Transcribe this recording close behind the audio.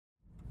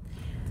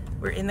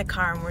We're in the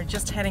car and we're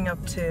just heading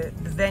up to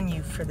the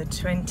venue for the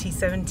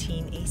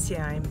 2017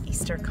 ACIM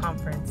Easter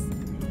Conference.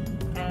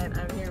 And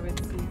I'm here with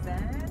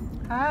Suzanne.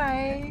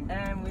 Hi.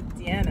 And with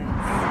Deanna.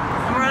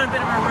 And we're on a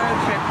bit of a road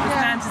trip. We're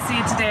planning to see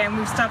it today and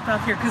we've stopped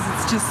off here because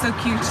it's just so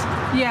cute.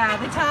 Yeah,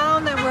 the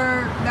town that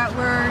we're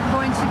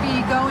going to be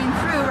going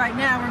through right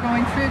now, we're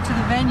going through to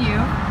the venue.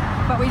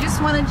 But we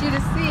just wanted you to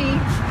see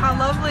how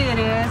lovely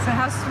it is and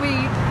how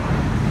sweet.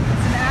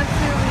 It's an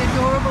absolutely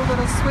adorable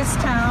little Swiss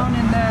town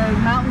in the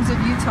mountains of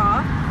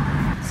Utah.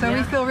 So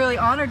we feel really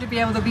honored to be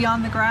able to be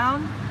on the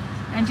ground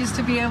and just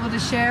to be able to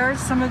share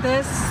some of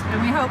this.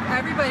 And we hope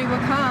everybody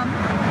will come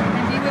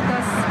and be with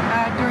us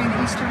during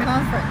the Easter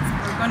Conference.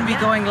 We're going to be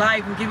going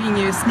live and giving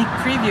you a sneak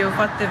preview of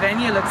what the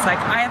venue looks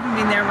like. I haven't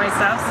been there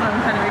myself, so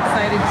I'm kind of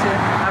excited to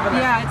have a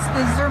look. Yeah, it's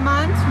the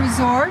Zermatt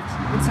resort.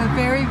 It's a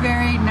very,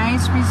 very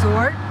nice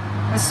resort,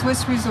 a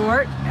Swiss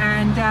resort,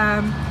 and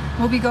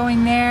we'll be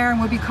going there and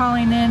we'll be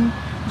calling in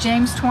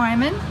James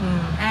Twyman,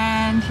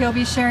 and he'll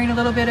be sharing a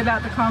little bit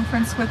about the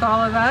conference with all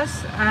of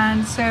us,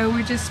 and so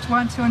we just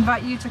want to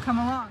invite you to come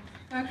along.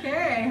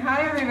 Okay,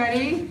 hi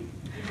everybody.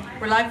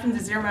 We're live from the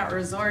Zermatt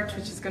Resort,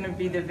 which is going to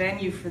be the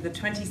venue for the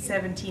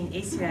 2017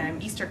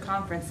 ACIM Easter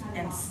Conference,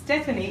 and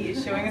Stephanie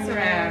is showing us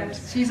around.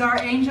 She's our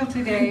angel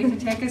today to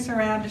take us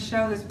around to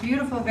show this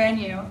beautiful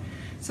venue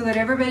so that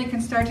everybody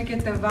can start to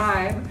get the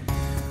vibe.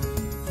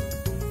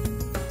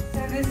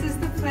 So this is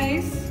the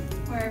place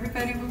where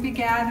everybody will be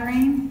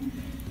gathering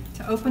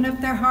to open up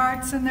their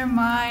hearts and their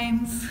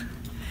minds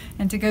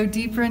and to go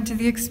deeper into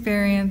the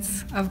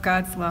experience of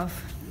God's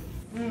love.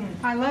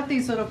 I love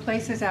these little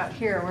places out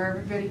here where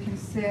everybody can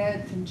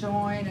sit and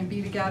join and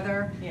be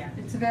together. Yeah.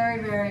 It's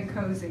very, very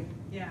cozy.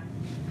 Yeah.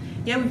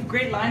 Yeah, we have a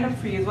great lineup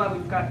for you as well.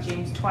 We've got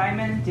James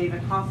Twyman,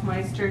 David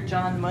Hoffmeister,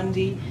 Jon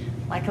Mundy,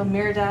 Michael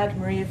Mirdad,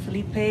 Maria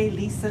Felipe,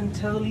 Lisa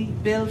Natoli,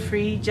 Bill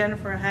Free,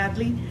 Jennifer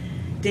Hadley,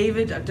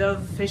 David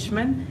Dov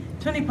Fishman,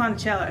 Tony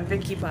Pontecello, and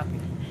Vicki Poppe.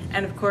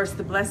 And of course,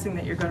 the blessing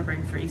that you're going to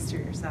bring for Easter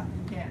yourself.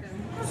 Yeah.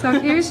 So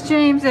here's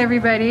James,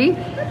 everybody.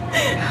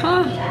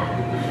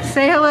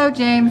 Say hello,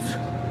 James.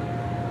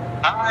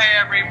 Hi,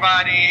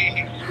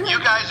 everybody. You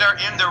guys are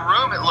in the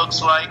room, it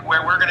looks like,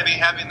 where we're going to be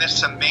having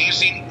this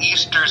amazing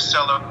Easter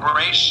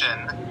celebration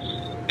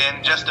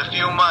in just a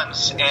few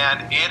months,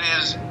 and it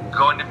is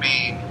going to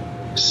be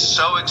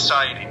so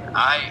exciting.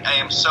 I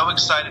am so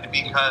excited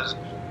because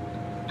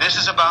this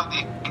is about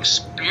the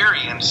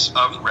experience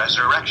of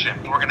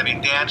resurrection. We're going to be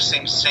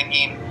dancing,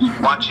 singing,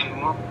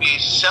 watching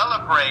movies,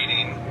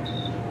 celebrating,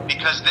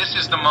 because this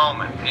is the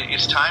moment.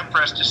 It's time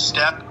for us to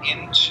step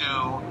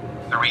into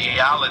the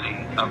reality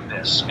of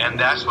this, and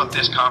that's what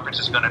this conference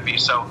is going to be.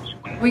 So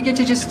we get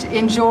to just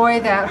enjoy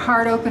that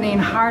heart-opening,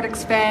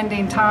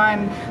 heart-expanding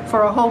time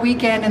for a whole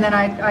weekend, and then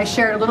I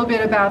shared a little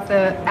bit about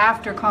the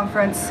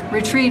after-conference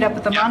retreat up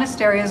at the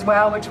monastery as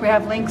well, which we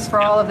have links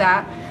for all of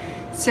that.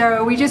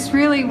 So we just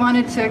really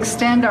wanted to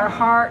extend our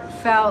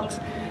heartfelt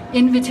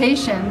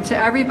invitation to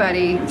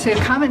everybody to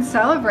come and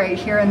celebrate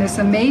here in this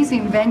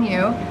amazing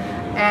venue.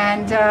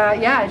 And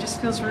yeah, it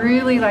just feels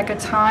really like a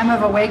time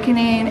of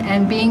awakening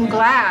and being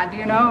glad,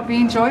 you know,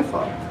 being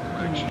joyful.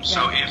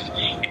 So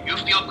if you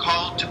feel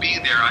called to be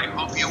there, I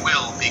hope you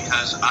will,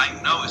 because I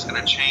know it's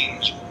going to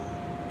change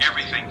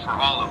everything for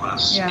all of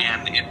us. Yeah.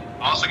 And it's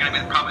also going to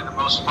be probably the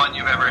most fun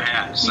you've ever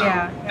had. So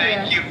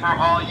thank you for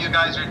all you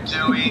guys are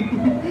doing,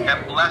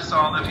 and bless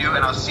all of you,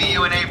 and I'll see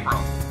you in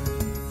April.